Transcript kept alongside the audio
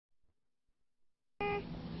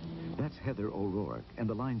Heather O'Rourke and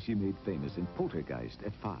the line she made famous in Poltergeist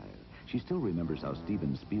at 5. She still remembers how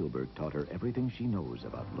Steven Spielberg taught her everything she knows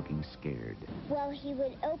about looking scared. Well, he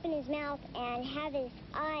would open his mouth and have his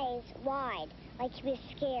eyes wide, like he was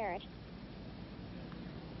scared.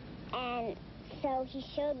 And so he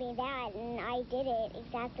showed me that, and I did it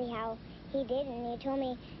exactly how he did, and he told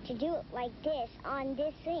me to do it like this on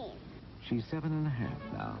this scene. She's 7.5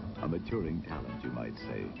 now, a maturing talent, you might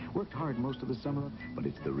say. Worked hard most of the summer, but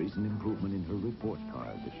it's the recent improvement in her report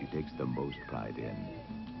card that she takes the most pride in.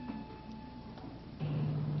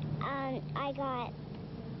 I got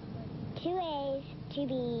 2 A's, 2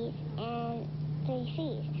 B's, and 3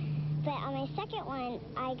 C's. But on my second one,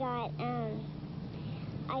 I got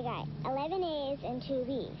 11 A's and 2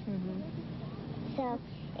 B's. So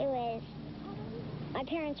it was, my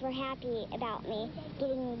parents were happy about me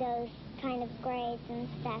getting those kind of grades and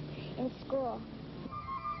stuff in school.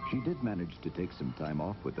 She did manage to take some time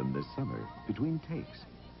off with them this summer, between takes,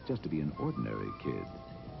 just to be an ordinary kid.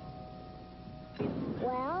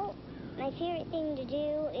 Well, my favorite thing to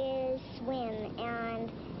do is swim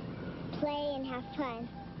and play and have fun.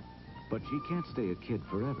 But she can't stay a kid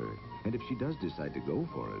forever, and if she does decide to go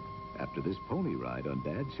for it, after this pony ride on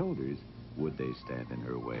Dad's shoulders, would they stand in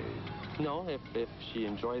her way? No, if she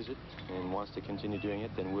enjoys it and wants to continue doing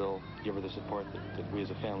it, then we'll give her the support that we as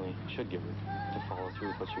a family should give her to follow through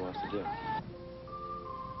with what she wants to do.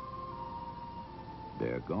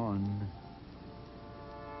 They're gone.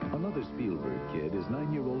 Another Spielberg kid is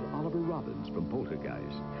 9-year-old Oliver Robbins from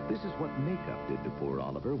Poltergeist. This is what makeup did to poor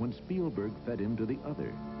Oliver when Spielberg fed him to the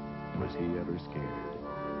other. Was he ever scared?